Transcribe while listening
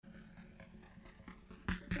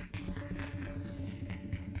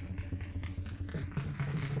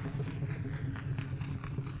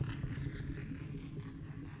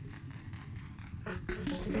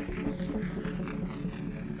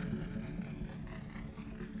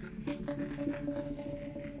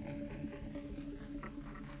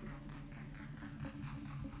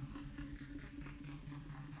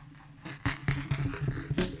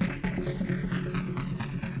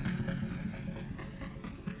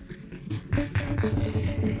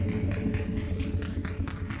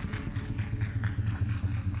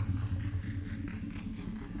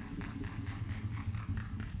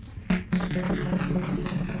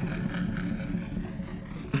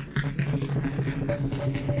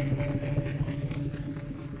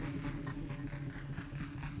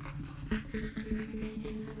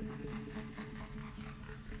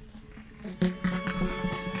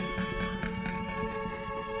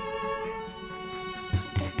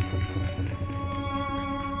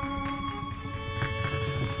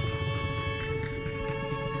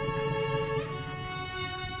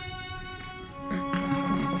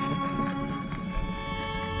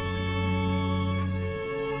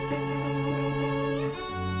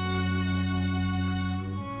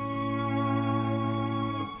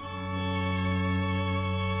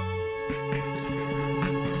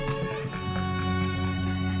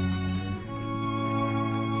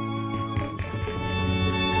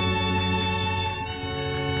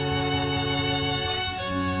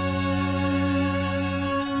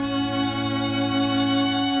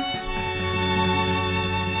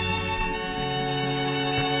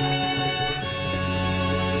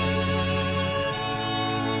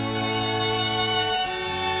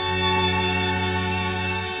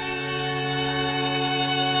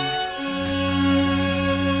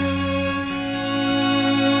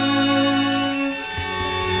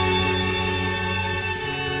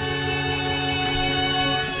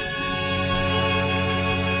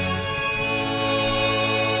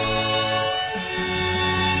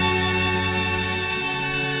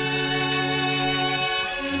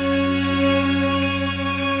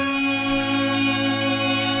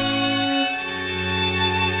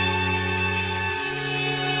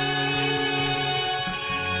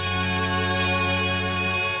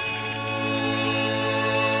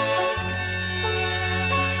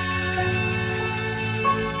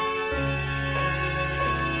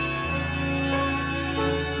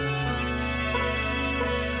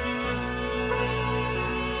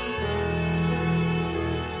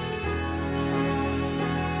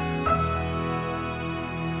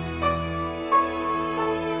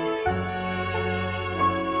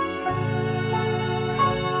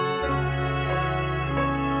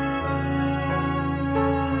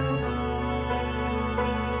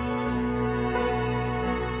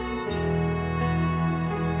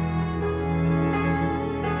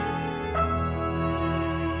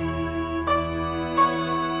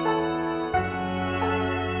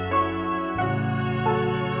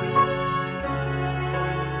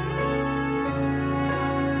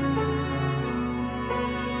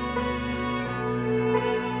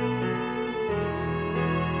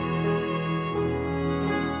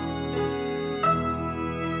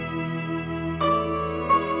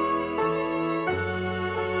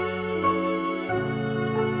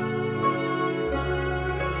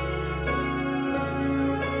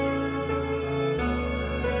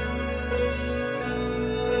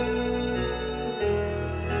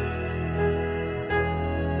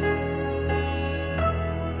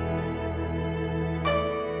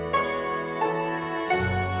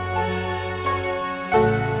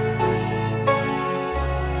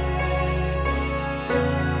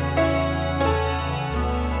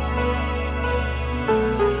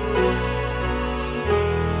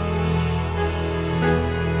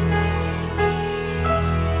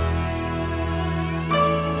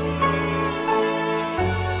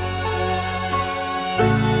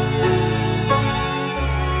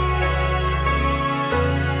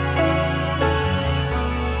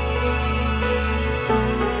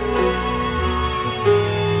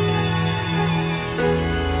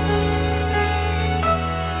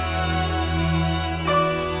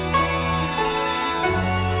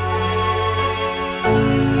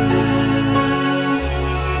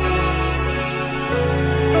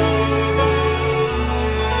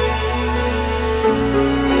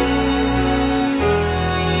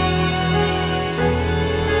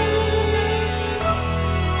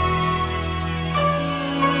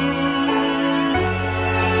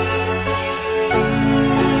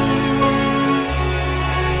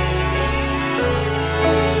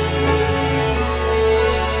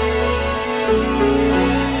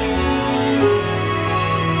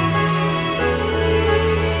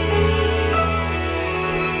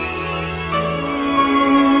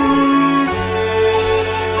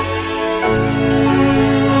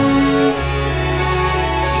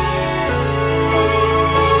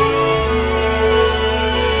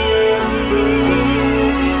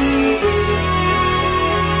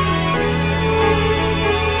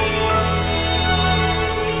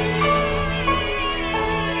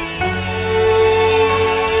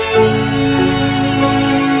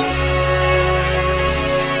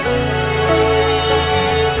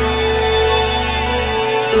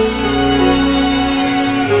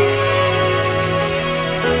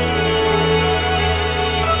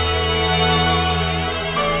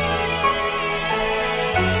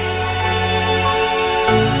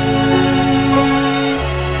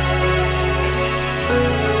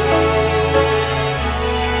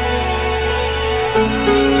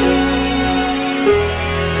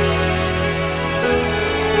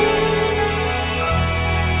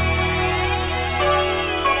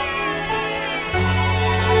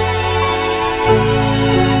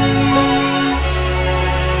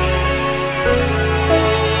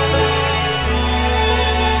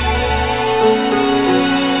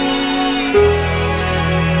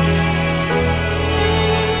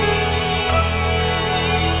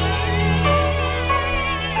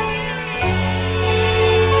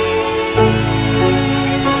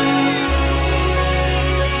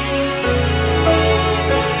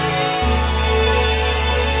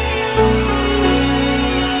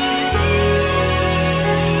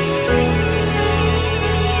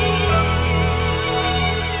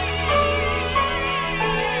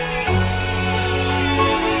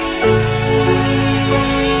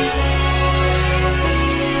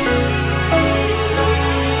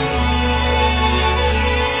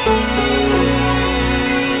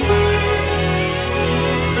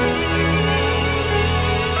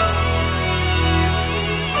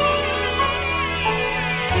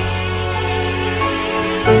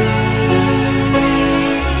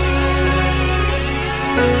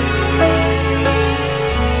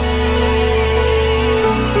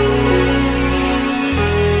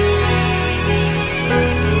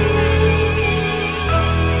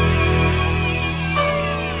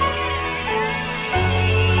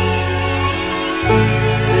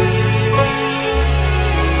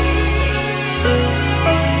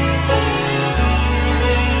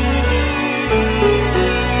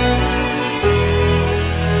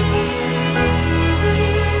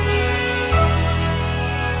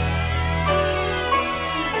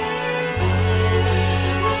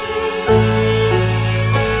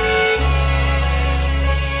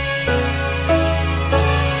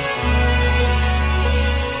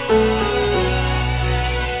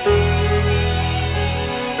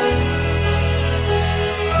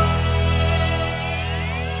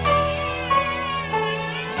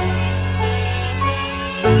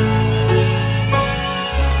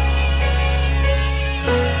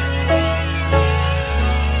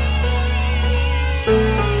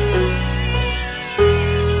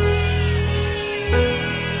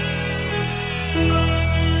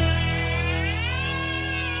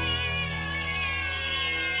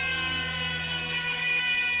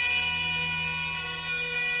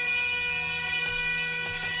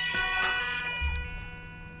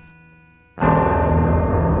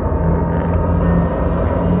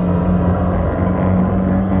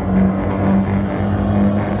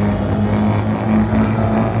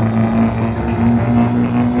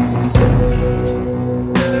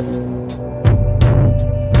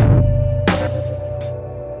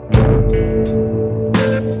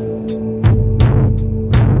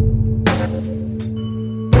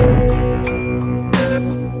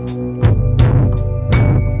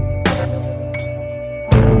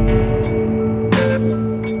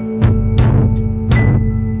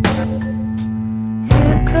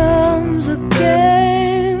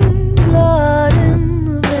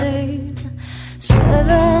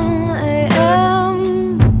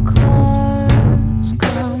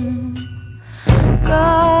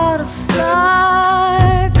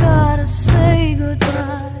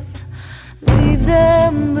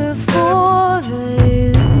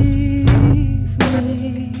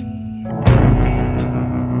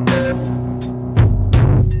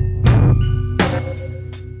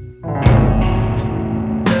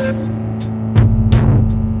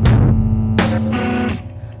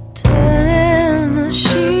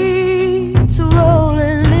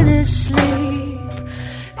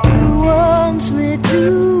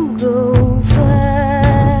to go faster.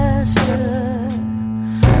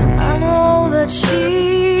 I know that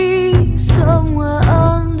she's somewhere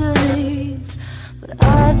underneath, but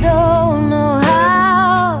I don't know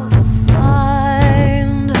how to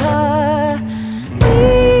find her.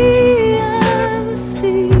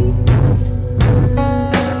 Empathy.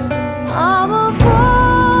 I'm a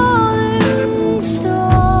falling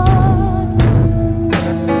star.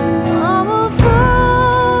 I'm a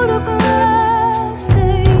photograph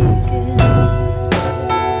taken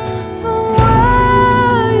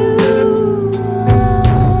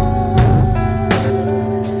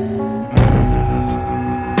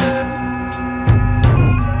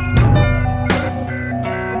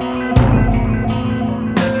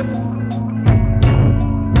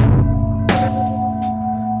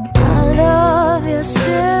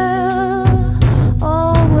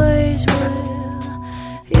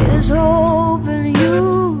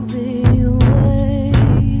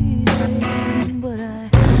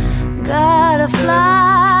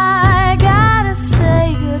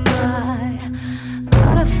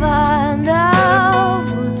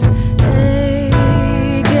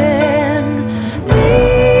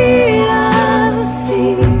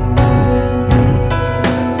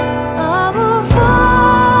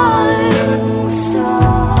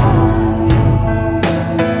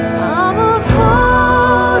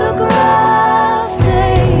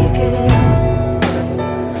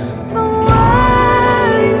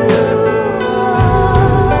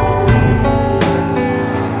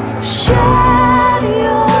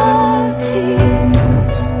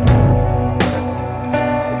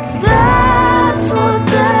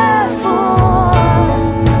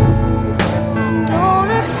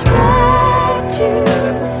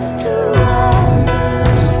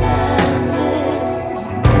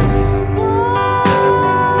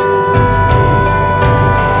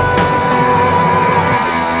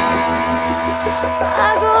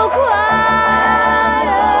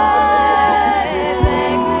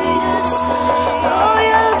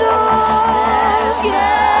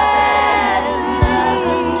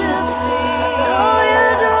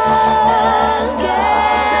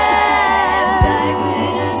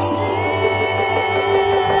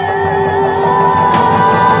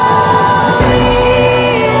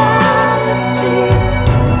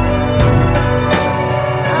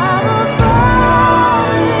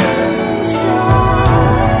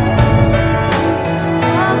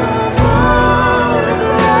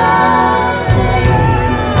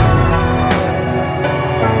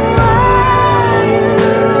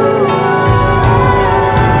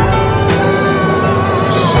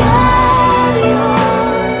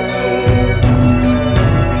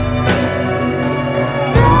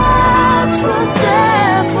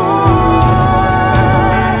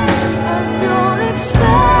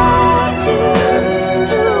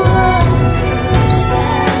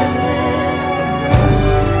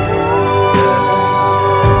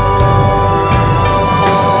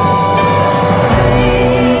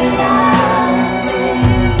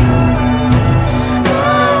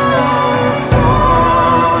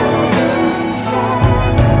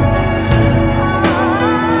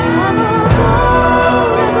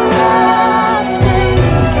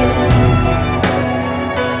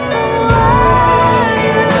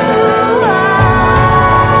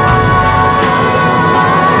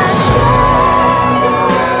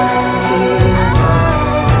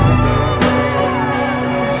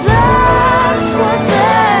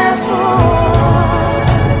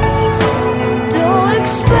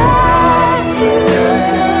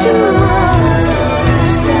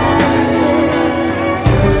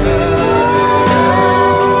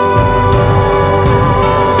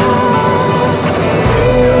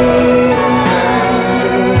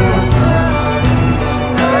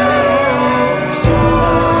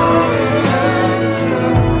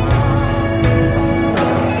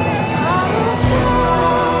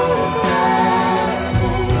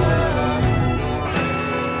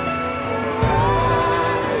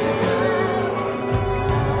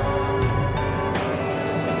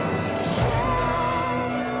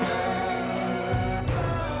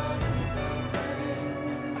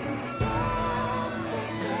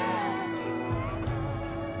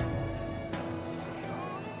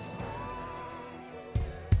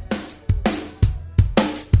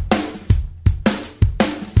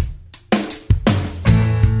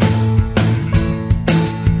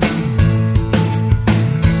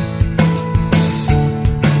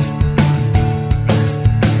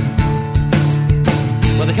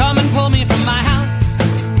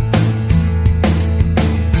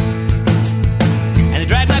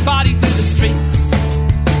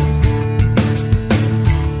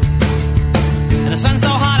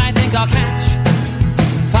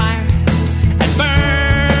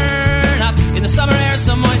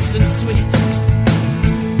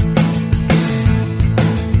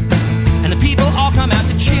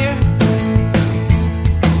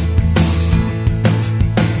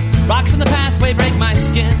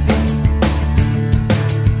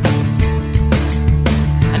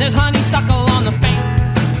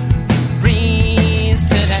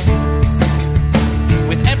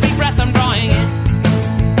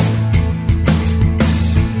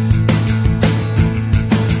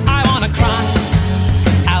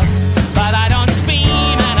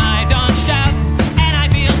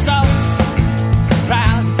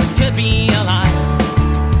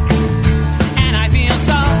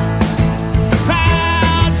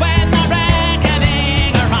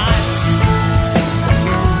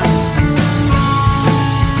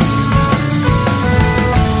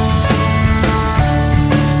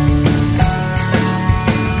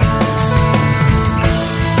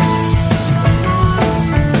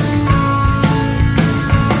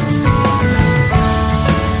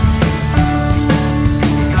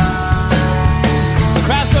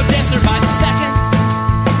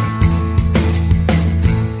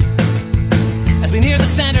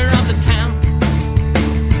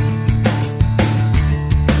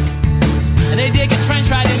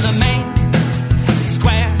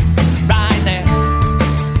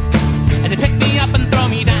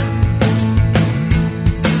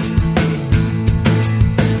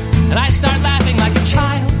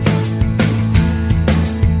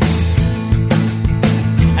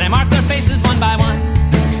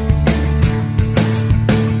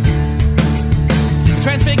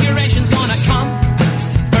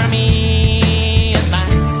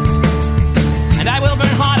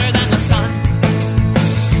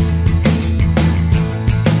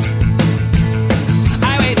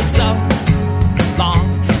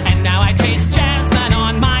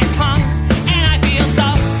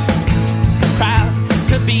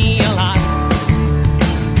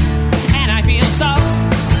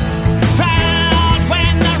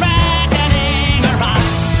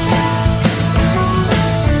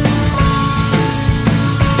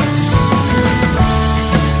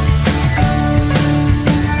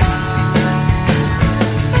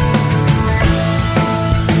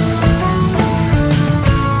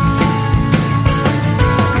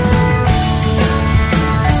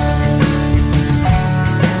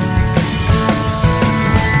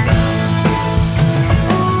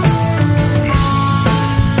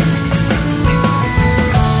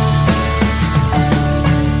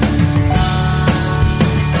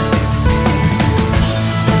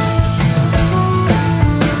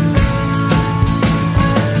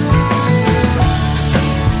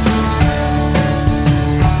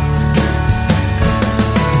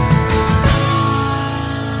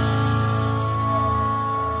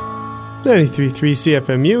 93.3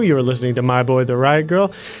 CFMU, you are listening to My Boy the Riot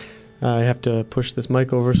Girl. I have to push this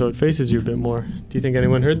mic over so it faces you a bit more. Do you think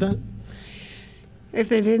anyone heard that? If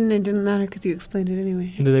they didn't, it didn't matter because you explained it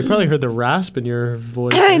anyway. They probably heard the rasp in your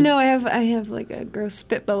voice. I know. I have like a gross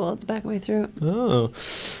spit bubble at the back of my throat. Oh,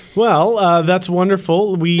 well, that's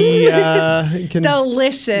wwonderful. We can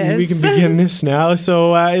delicious. We can begin this now.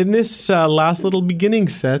 So in this last little beginning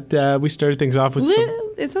set, we started things off with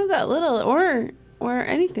It's not that little or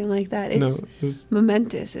anything like that. It's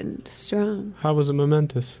momentous and strong. How was it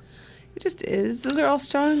momentous? It just is. Those are all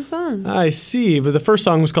strong songs. I see. But the first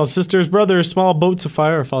song was called Sisters, Brothers, Small Boats of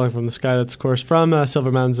Fire, Falling from the Sky. That's, of course, from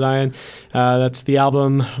Silver Mountain Zion. That's the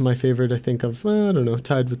album, my favorite, I think, of, I don't know,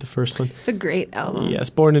 tied with the first one. It's a great album.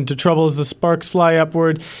 Yes. Born into Trouble as the Sparks Fly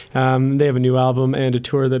Upward. They have a new album and a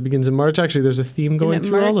tour that begins in March. Actually, there's a theme going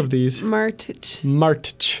through all of these.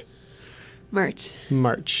 March.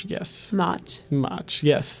 Yes. March.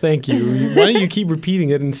 Yes, thank you. Why don't you keep repeating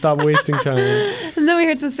it and stop wasting time? And then we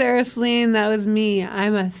heard some Sarah Slean. That was Me,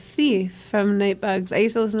 I'm a Thief from Nightbugs. I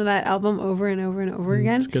used to listen to that album over and over and over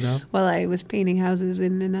again. It's a good album. While I was painting houses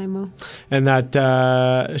in Nanaimo. And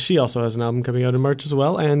that she also has an album coming out in March as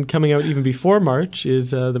well. And coming out even before March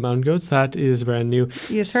is The Mountain Goats. That is brand new.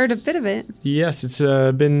 You just heard a bit of it. Yes, it's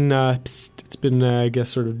been I guess,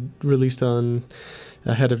 sort of released on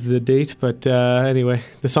ahead of the date, but anyway,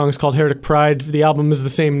 the song is called Heretic Pride. The album is the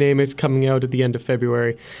same name. It's coming out at the end of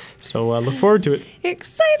February, so look forward to it.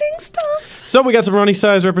 Exciting stuff. So we got some Ronnie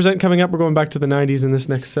Size Represent coming up. We're going back to the 90s in this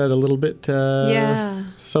next set a little bit. Yeah.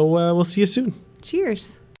 So we'll see you soon.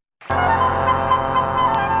 Cheers.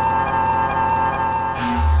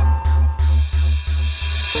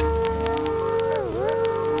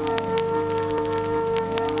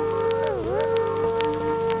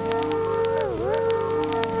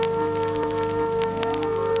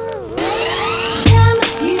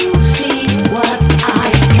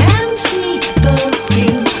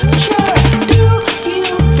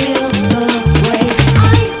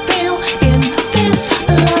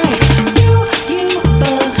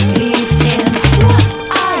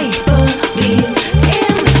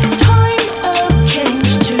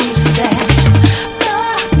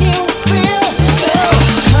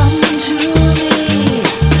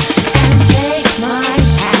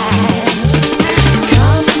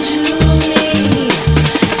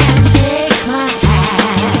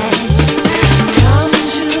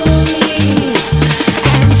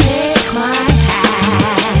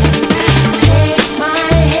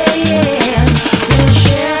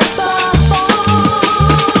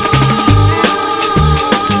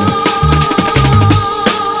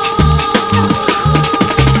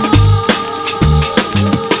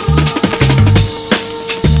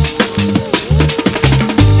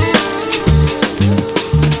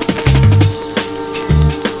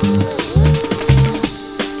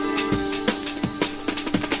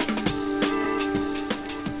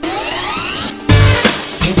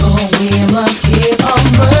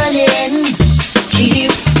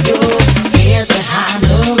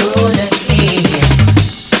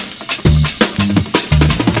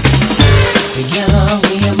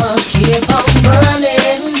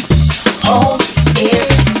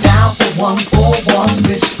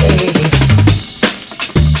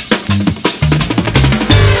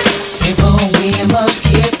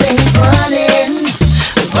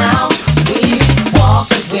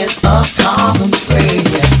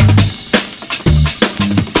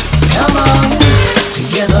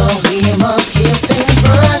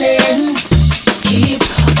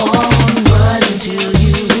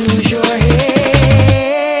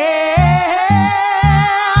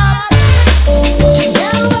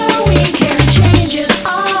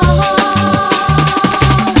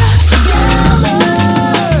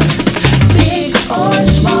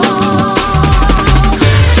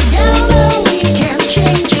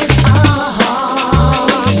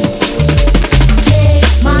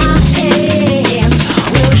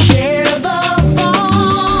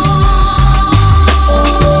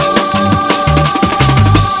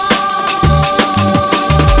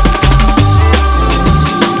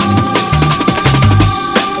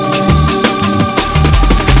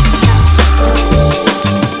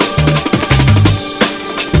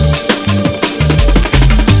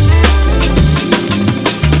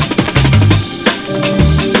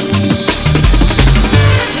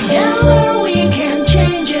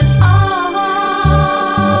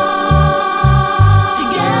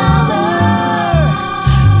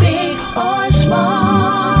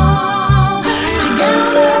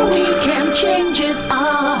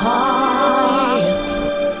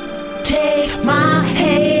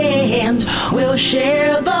 We'll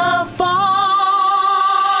share the fall.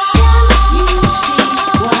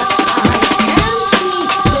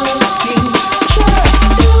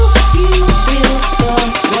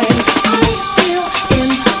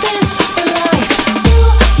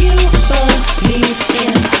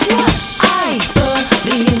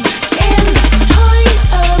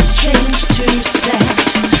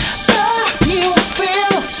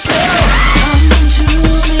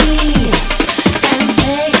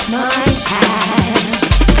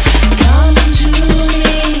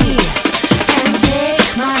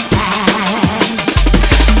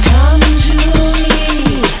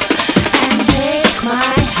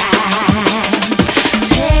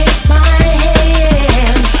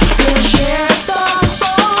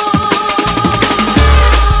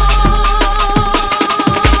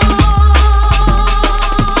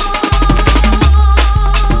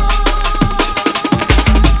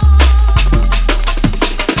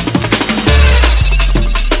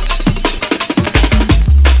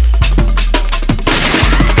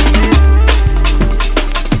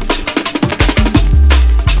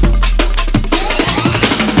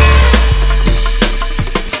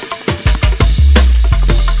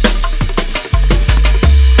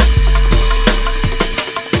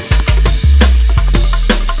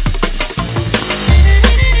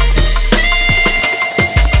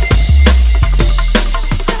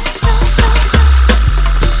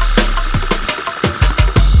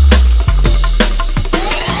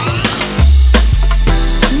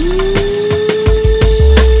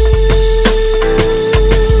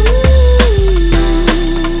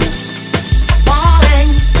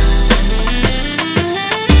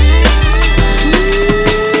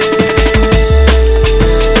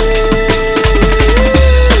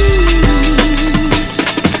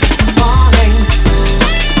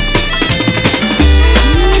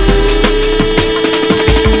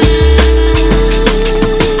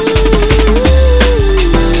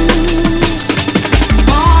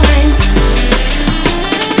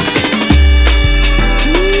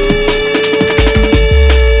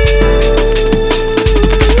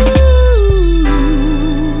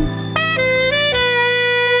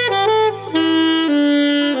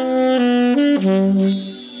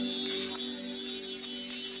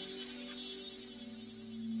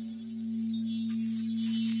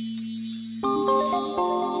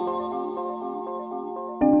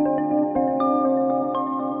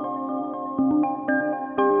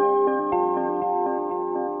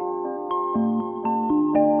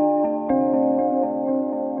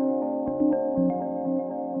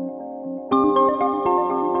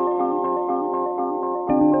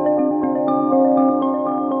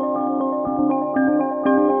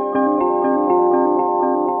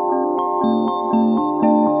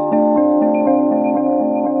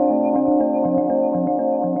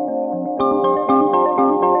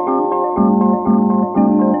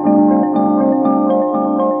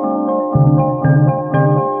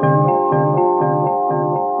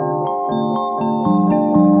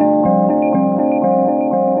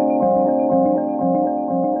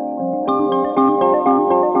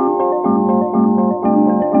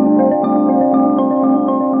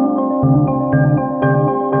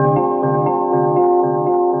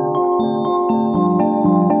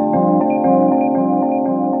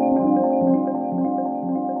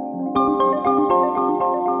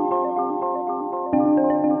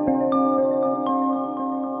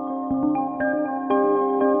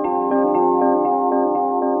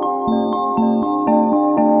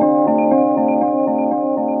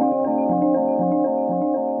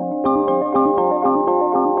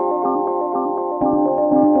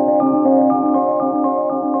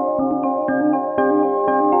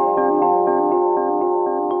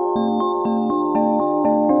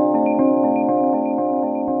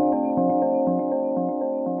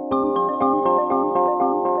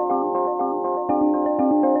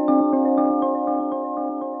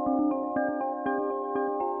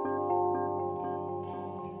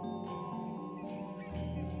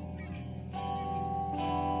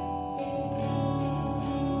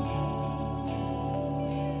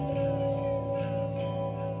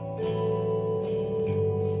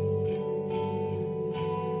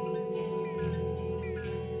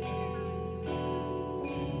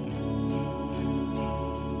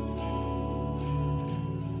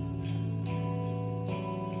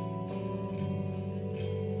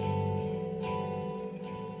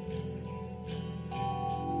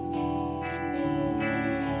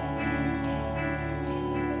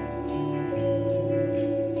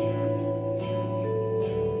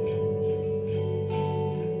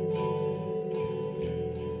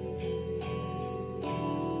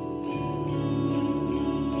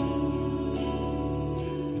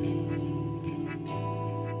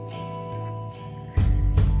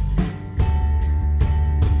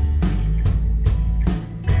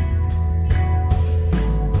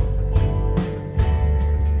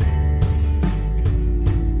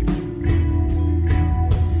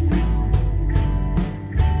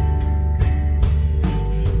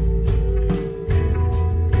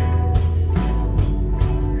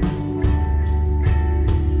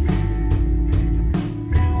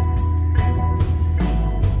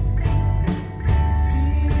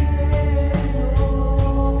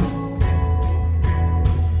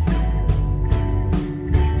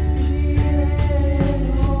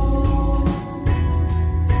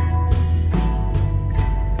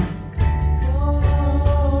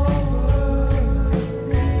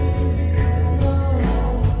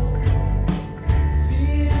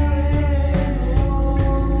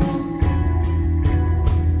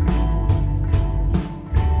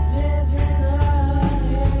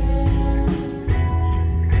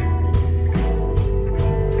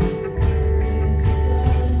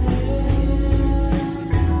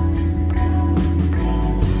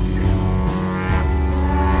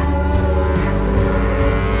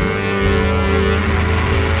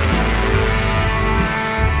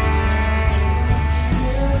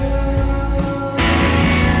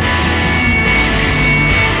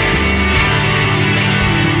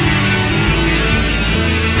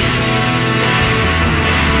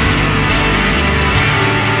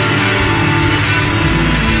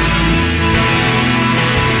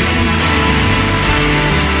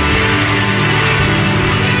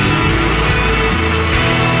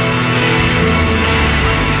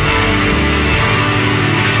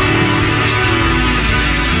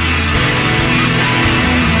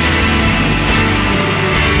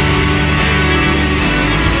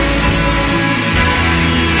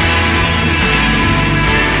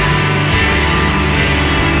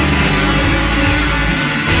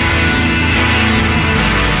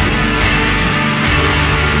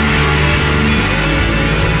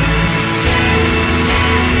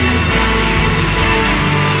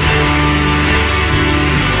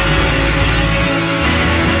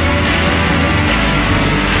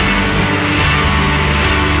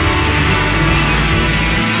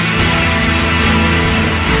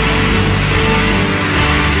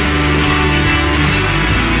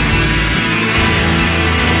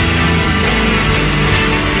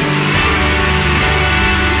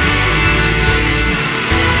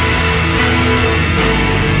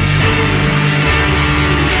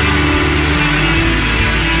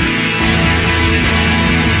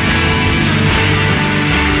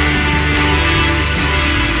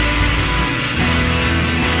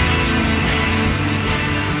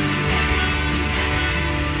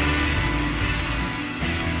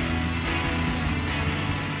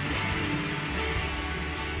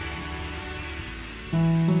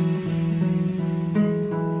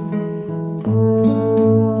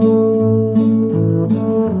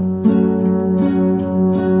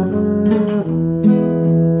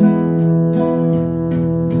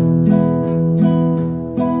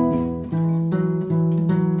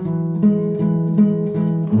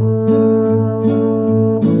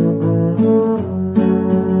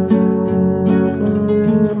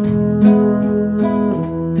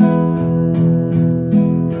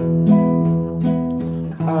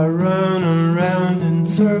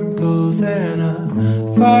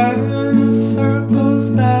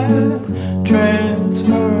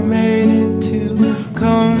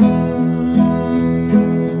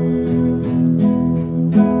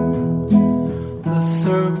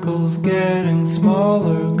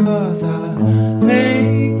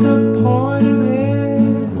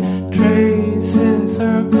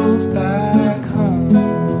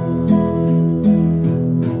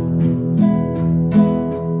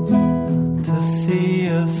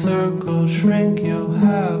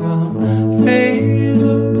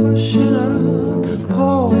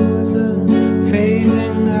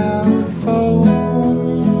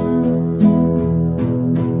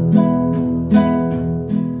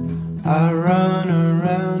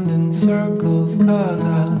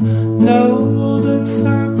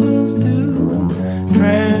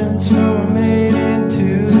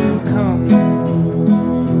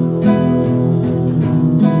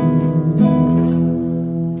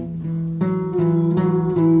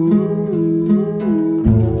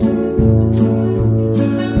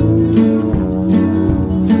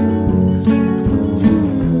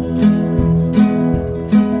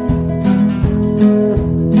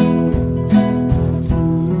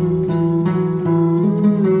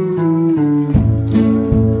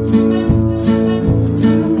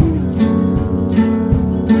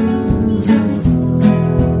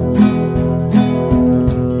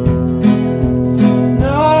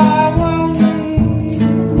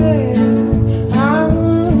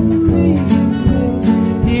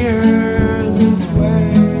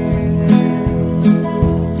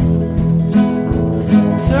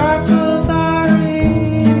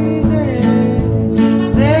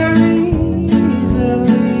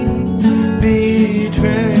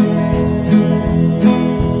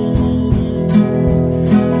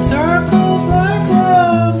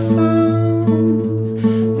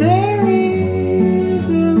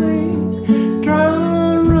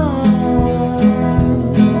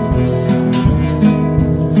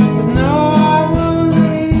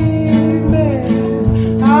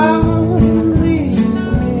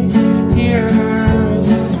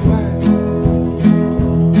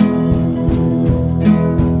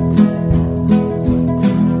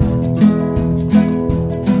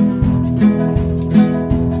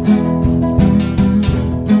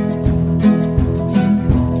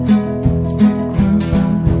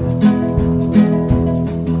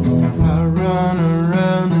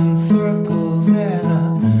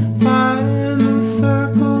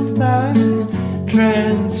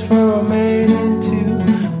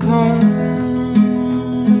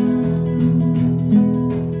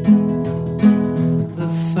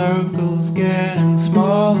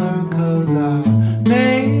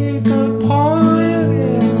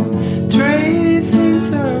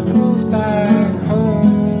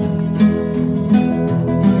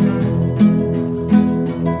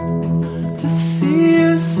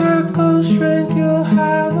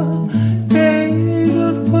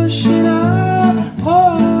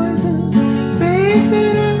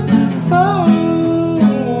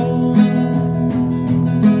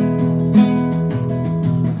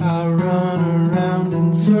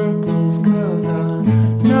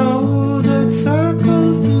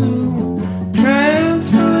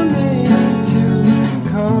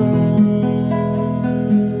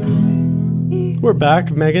 we're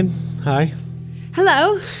back, Megan. Hi.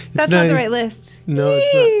 Hello. That's not the right list. No,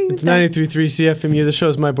 it's not. It's 93.3 CFMU. The show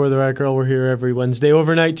is My Boy the Riot Girl. We're here every Wednesday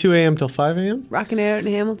overnight, 2 a.m. till 5 a.m. Rocking it out in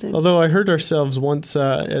Hamilton. Although I heard ourselves once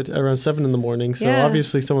at around 7 in the morning, so Yeah.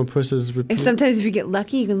 obviously someone pushes... Sometimes if you get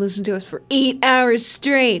lucky, you can listen to us for 8 hours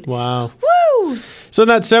straight. Wow. Woo! So in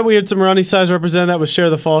that set, we had some Ronnie Size represent. That was Share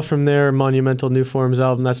the Fall from their monumental New Forms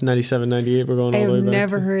album. That's 97, 98. We're going all the way I've back.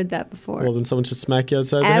 never heard that before. Well, then someone should smack you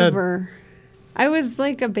outside the head. Ever. I was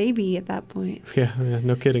like a baby at that point. Yeah,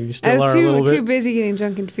 no kidding. You still I was are a little too bit. busy getting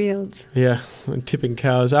drunk in fields. Yeah, and tipping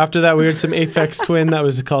cows. After that, we heard some Aphex Twin. That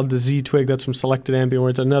was called The Z Twig. That's from Selected Ambient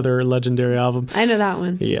Words, another legendary album. I know that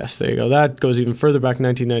one. Yes, there you go. That goes even further back,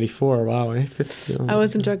 1994. Wow. I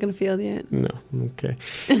wasn't drunk in a field yet. No, okay.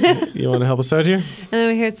 You want to help us out here? And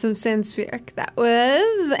then we heard some Senspheric. That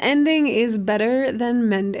was Ending is Better Than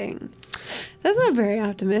Mending. That's not very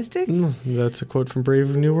optimistic. That's a quote from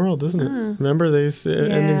Brave New World, isn't it? Remember, they say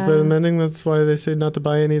ending's better than mending. That's why they say not to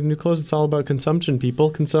buy any of the new clothes. It's all about consumption,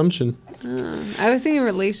 people. Consumption. I was thinking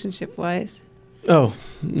relationship-wise. Oh,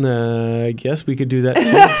 I guess we could do that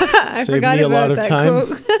too. I Save forgot me a about lot of that time.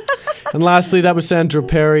 quote. And lastly, that was Sandro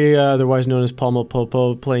Perry, otherwise known as Palmo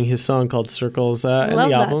Popo, playing his song called Circles. And love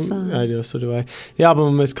the that album, song. I do, so do I. The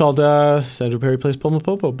album is called Sandro Perry Plays Palmo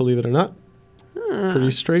Popo, believe it or not.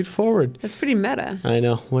 Pretty straightforward. That's pretty meta. I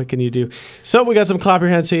know. What can you do? So we got some Clap Your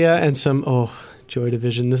Hands Here and some, Joy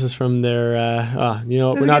Division. This is from their,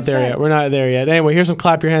 we're not there yet. We're not there yet. Anyway, here's some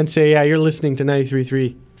Clap Your Hands Say Yeah. You're listening to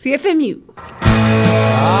 93.3. CFMU.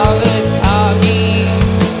 All this talking,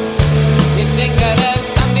 you think I'd have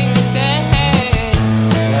something to say,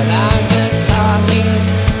 but I'm just talking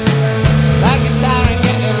like a siren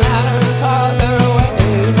getting louder and farther away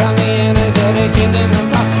from the energetic kids in the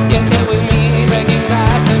park. Yes, it was me breaking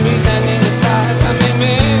glass and pretending to start something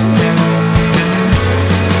big,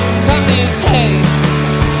 something to taste.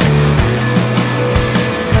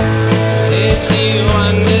 Did she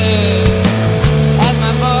wonder? As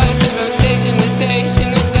my voice from station to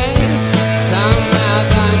station to stay, somehow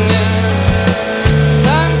thunder.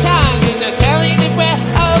 Sometimes in the telling it we're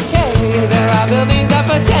okay. There are buildings up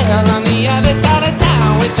for sale on the other side of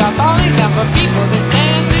town, which are falling down for people to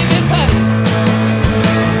stand in their place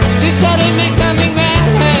to try to make something grand.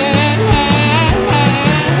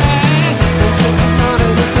 Just in front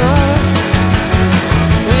of the floor,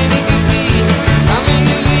 when it could be something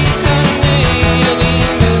at least someday at the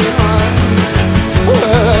end of the world.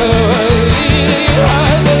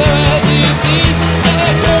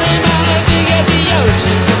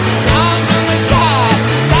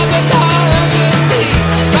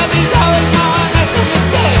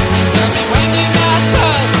 When you got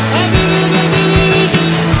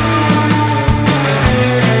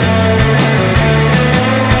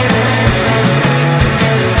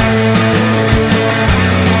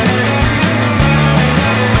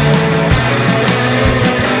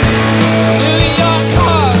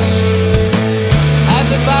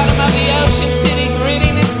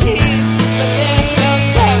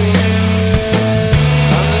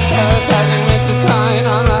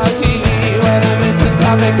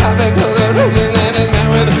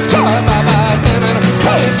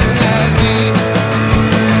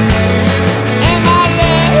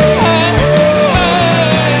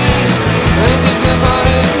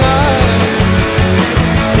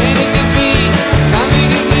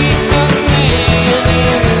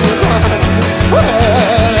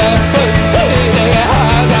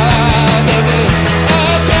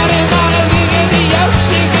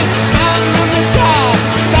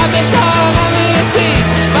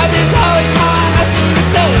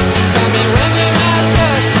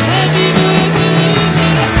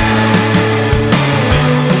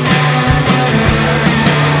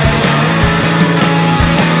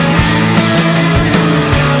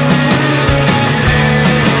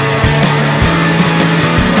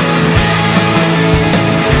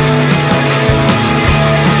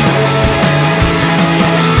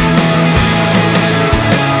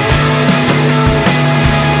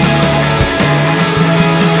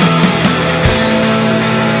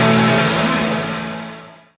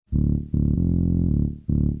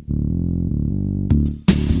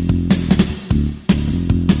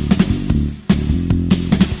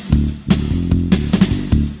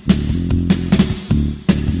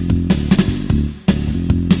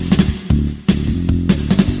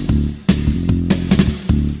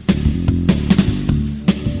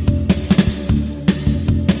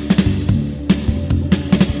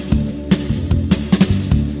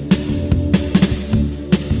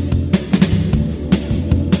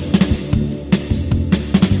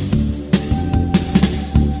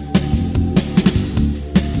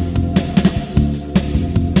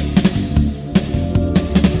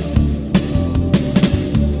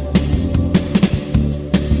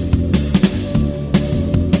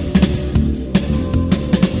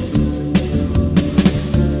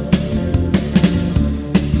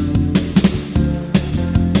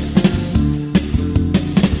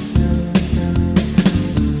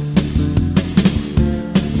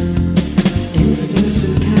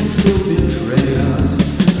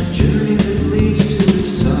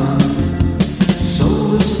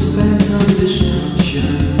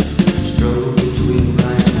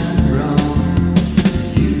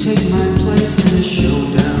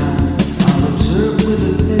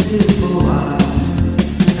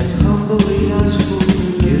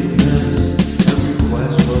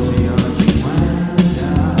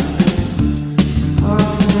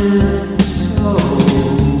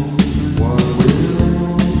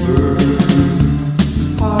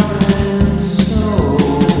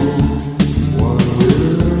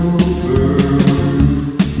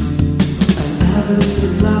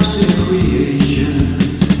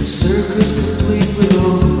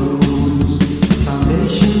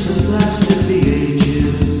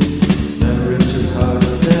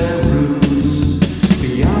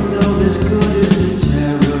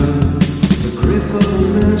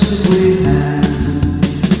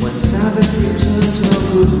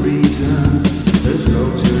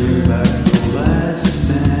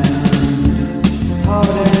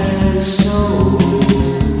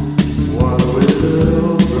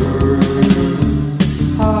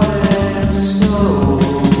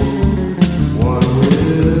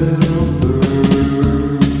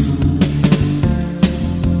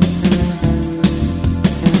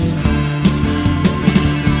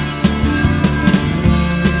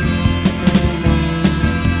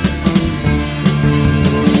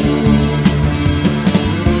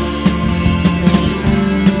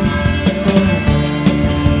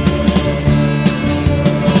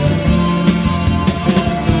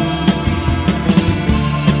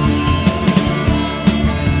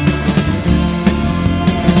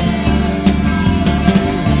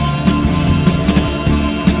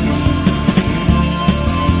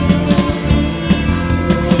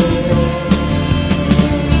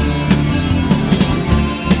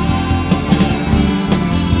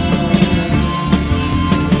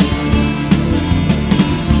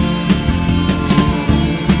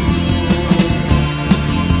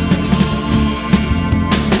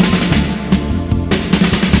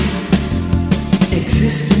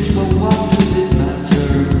Existence, well, what does it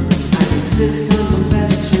matter? I exist on the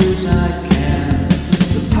best terms I can.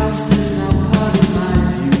 The past is now part of my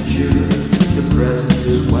future. The present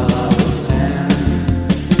is well out of hand.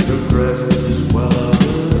 The present is well out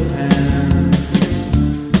of hand.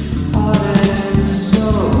 Heart and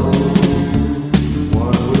soul,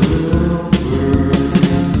 one will burn.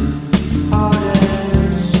 Heart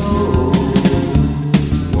and soul,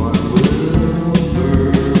 one will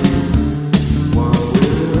burn. One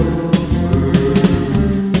will burn.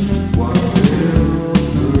 One will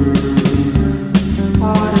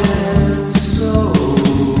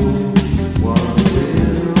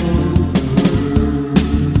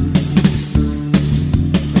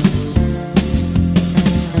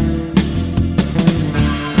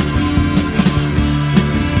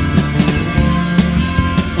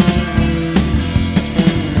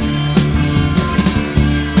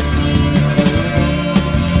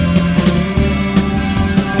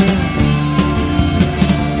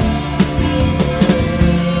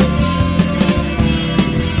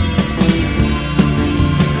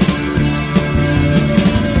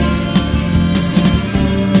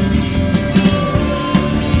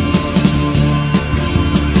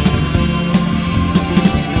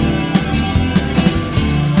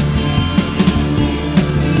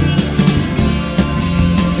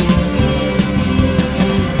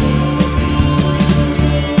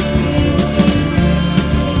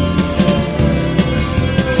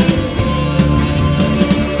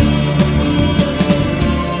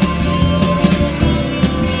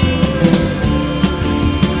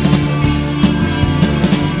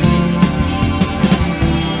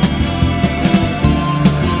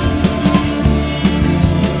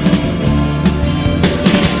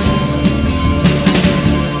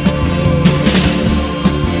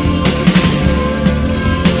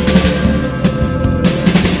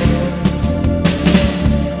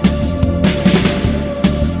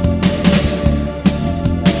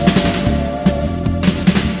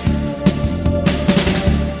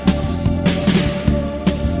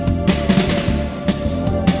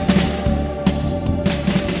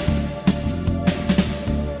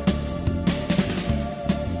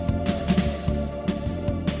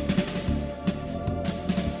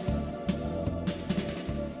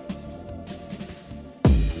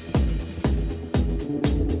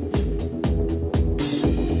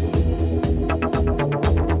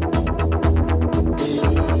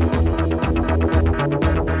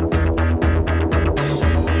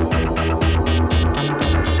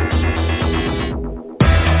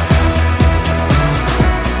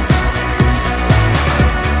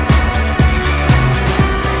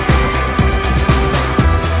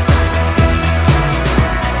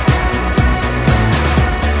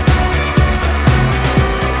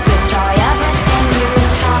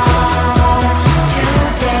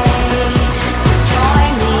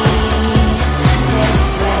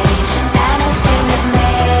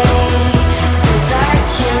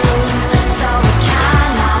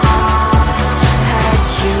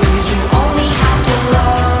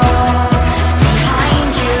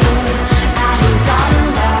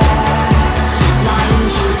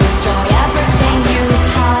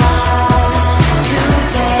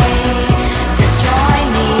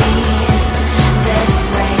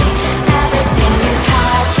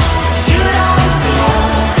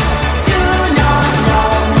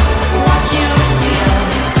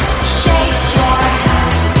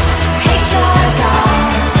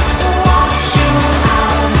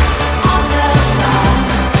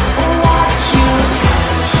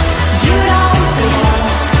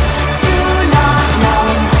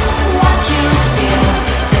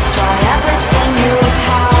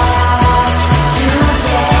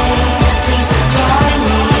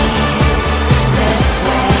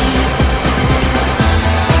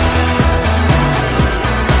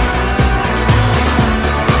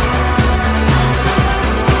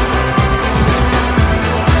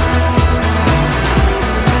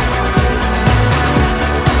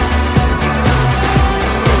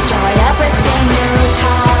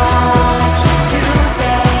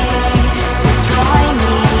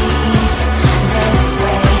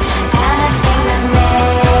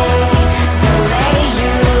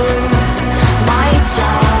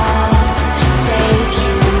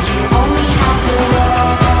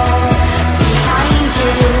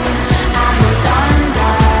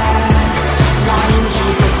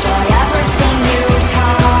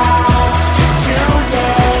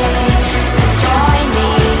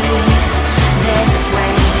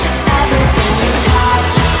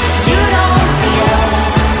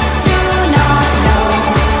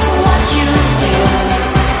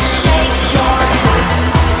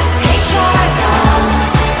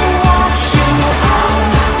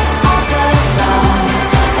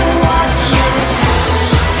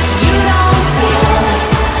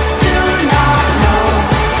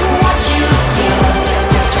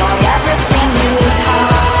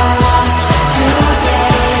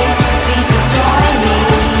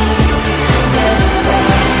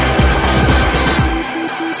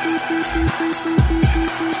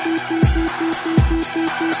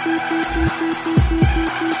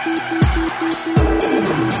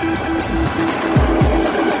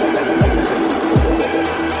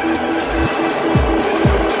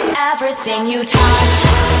everything you touch.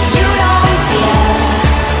 You don't feel,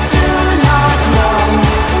 do not know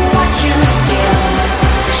what you steal.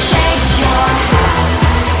 Shakes your head,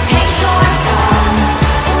 takes your gun,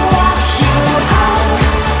 walks you out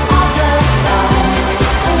of the sun.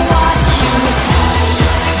 What you touch,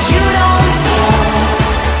 you don't feel,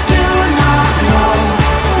 do not know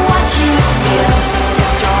what you steal.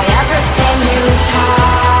 Destroy everything you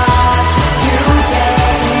touch today.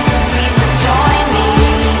 Please destroy me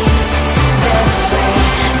this way.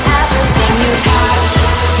 Everything you touch,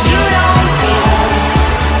 you don't feel,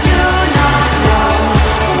 do not know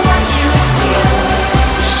what you steal.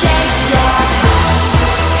 Shakes your head,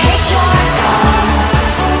 takes your gun,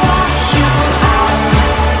 walks you out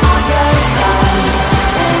of the sun.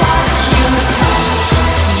 What you touch,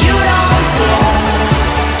 you don't feel,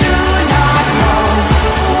 do not know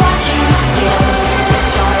what you steal.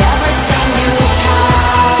 Destroy everything you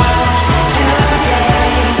touch today.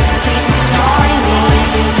 Please destroy me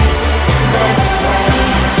this way.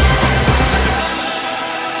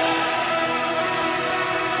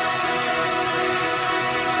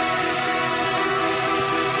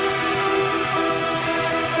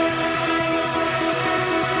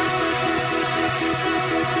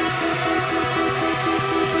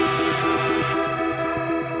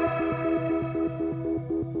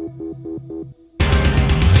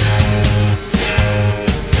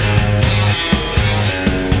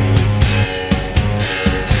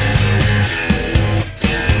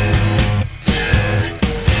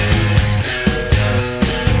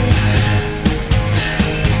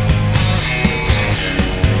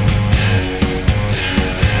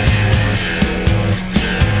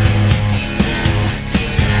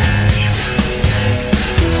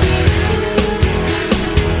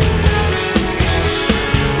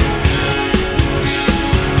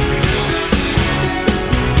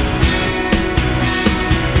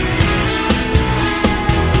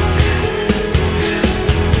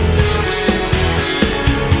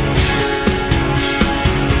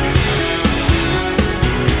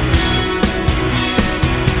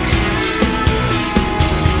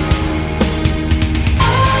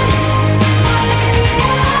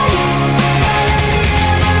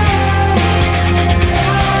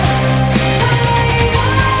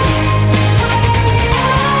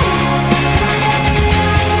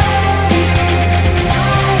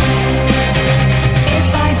 If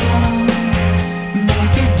I don't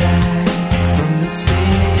make it back from the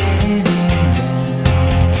city down,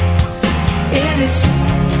 it is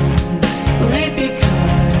only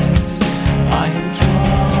because I am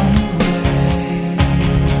drawn away.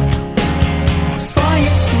 For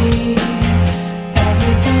you see,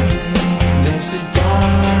 evidently there's a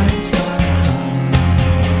dark storm come,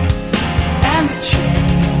 and the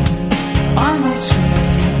chain on my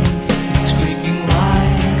swing is squeaking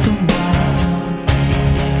like a mouse.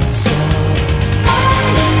 So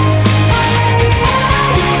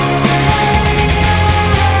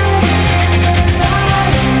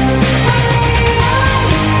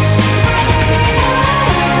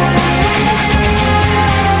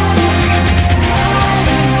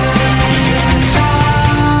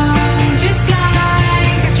just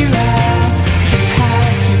like a giraffe, you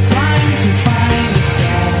have to climb to find its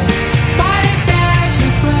head. But if there's a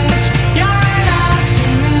glitch, you're lost to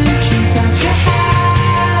reach. You got your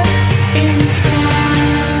head in the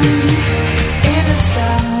sand, in the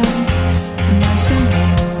sun, nice and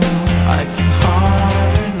low. I can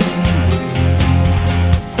hardly breathe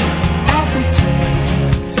as it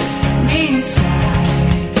takes me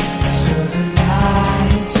inside. So the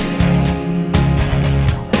night sings.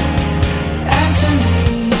 Answer me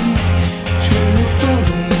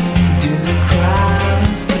truthfully, do the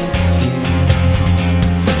crowds kiss you?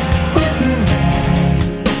 With the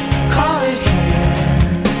rain, call it here,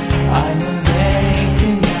 I know they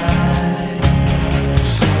can guide.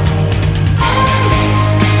 So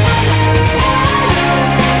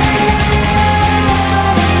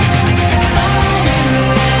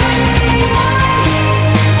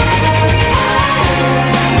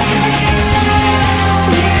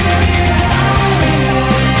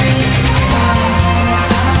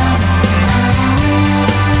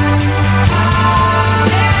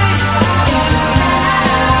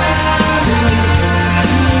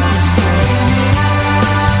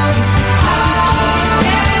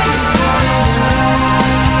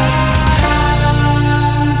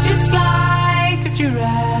just like a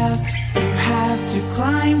giraffe, you have to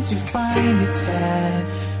climb to find its head.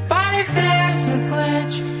 But if there's a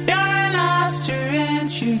glitch, you're lost to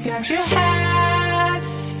reach. You got your head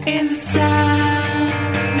in the sand.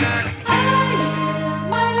 Are you,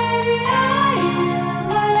 my lady, are you,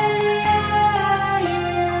 my lady, are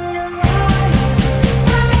you?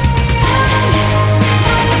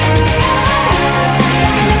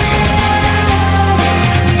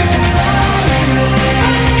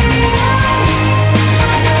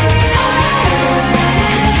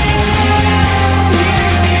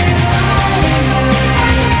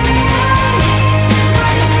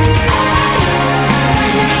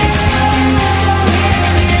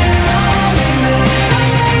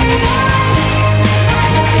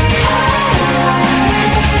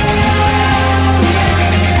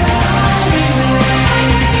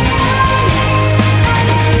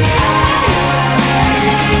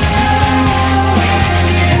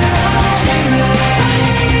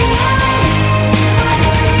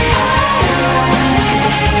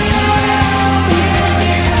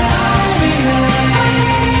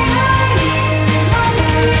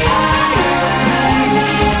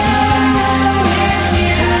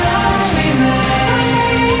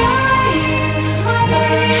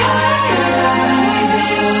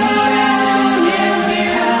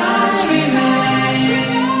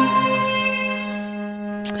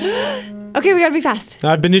 Okay, we gotta be fast.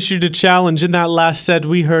 I've been issued a challenge. In that last set,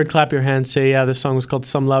 we heard Clap Your Hands say, yeah, the song was called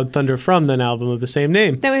Some Loud Thunder from the album of the same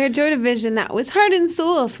name. Then we heard Joy Division. That was Heart and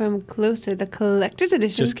Soul from Closer, the Collector's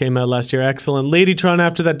Edition. Just came out last year. Excellent. Ladytron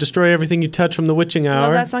after that, Destroy Everything You Touch from the Witching Hour.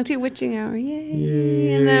 Love that song too, Witching Hour. Yay.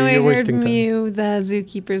 Yay, And then we you're heard wasting time. Mew, the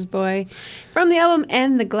Zookeeper's Boy, from the album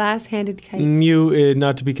And the Glass-Handed Kites. Mew,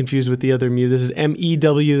 not to be confused with the other Mew. This is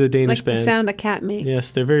MEW, the Danish like band. the sound a cat makes.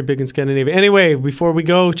 Yes, they're very big in Scandinavia. Anyway, before we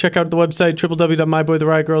go, check out the website,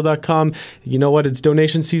 www.myboytheriotgirl.com. You know what? It's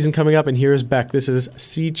donation season coming up, and here's Beck. This is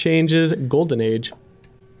Sea Changes Golden Age.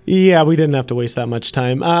 Yeah, we didn't have to waste that much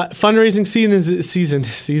time. Fundraising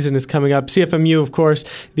season is coming up. CFMU, of course,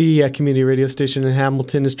 the community radio station in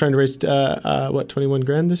Hamilton, is trying to raise, 21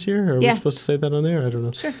 grand this year? Or are we supposed to say that on there? I don't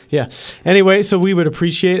know. Sure. Yeah. Anyway, so we would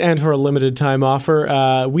appreciate, and for a limited time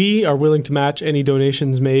offer, we are willing to match any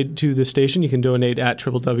donations made to the station. You can donate at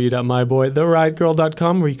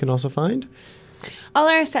www.myboytheriotgirl.com, where you can also find all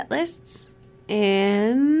our set lists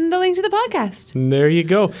and the link to the podcast. And there you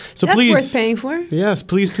go. So That's please, worth paying for. Yes,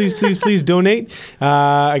 please donate.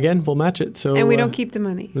 Again, we'll match it. So And we don't keep the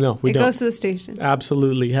money. No, we it don't. It goes to the station.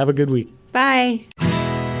 Absolutely. Have a good week. Bye.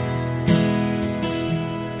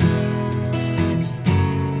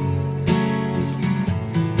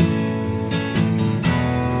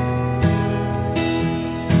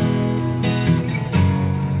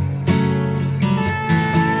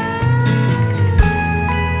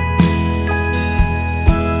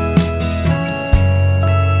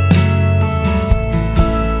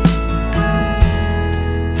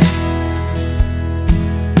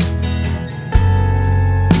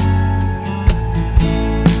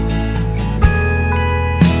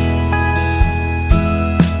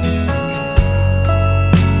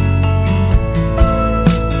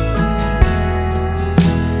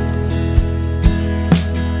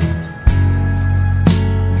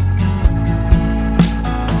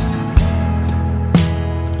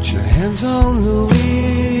 Hands on the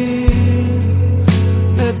wheel,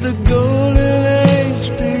 let the golden age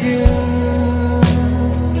begin.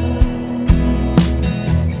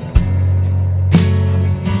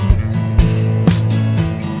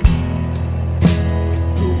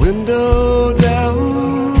 The window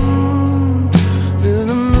down, feel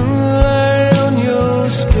the moonlight on your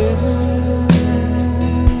skin.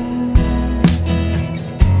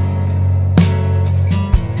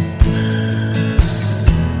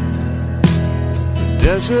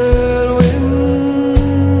 Desert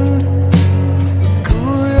wind,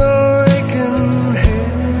 cool your aching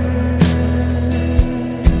head.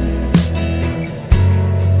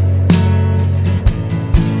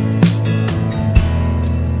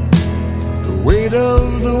 The weight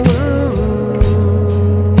of the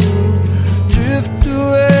world, drift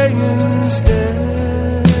away instead.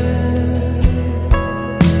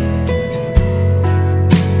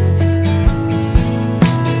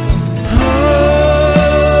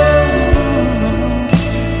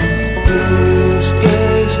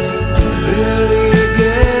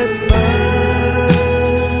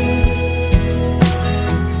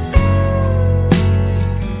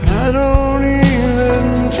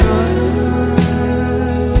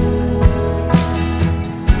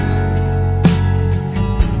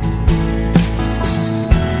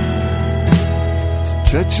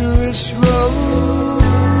 Treacherous road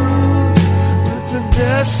with a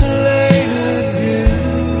desolated view.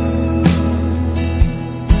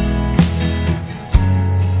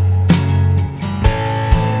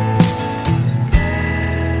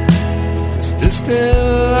 It's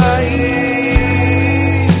distant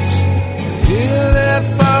lights, you hear their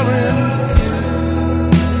foreign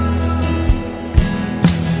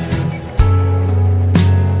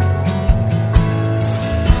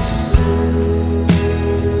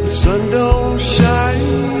sun don't shine,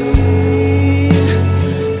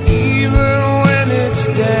 even when it's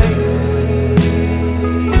day.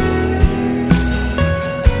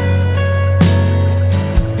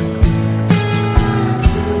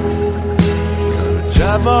 Gotta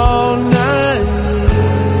drive all night.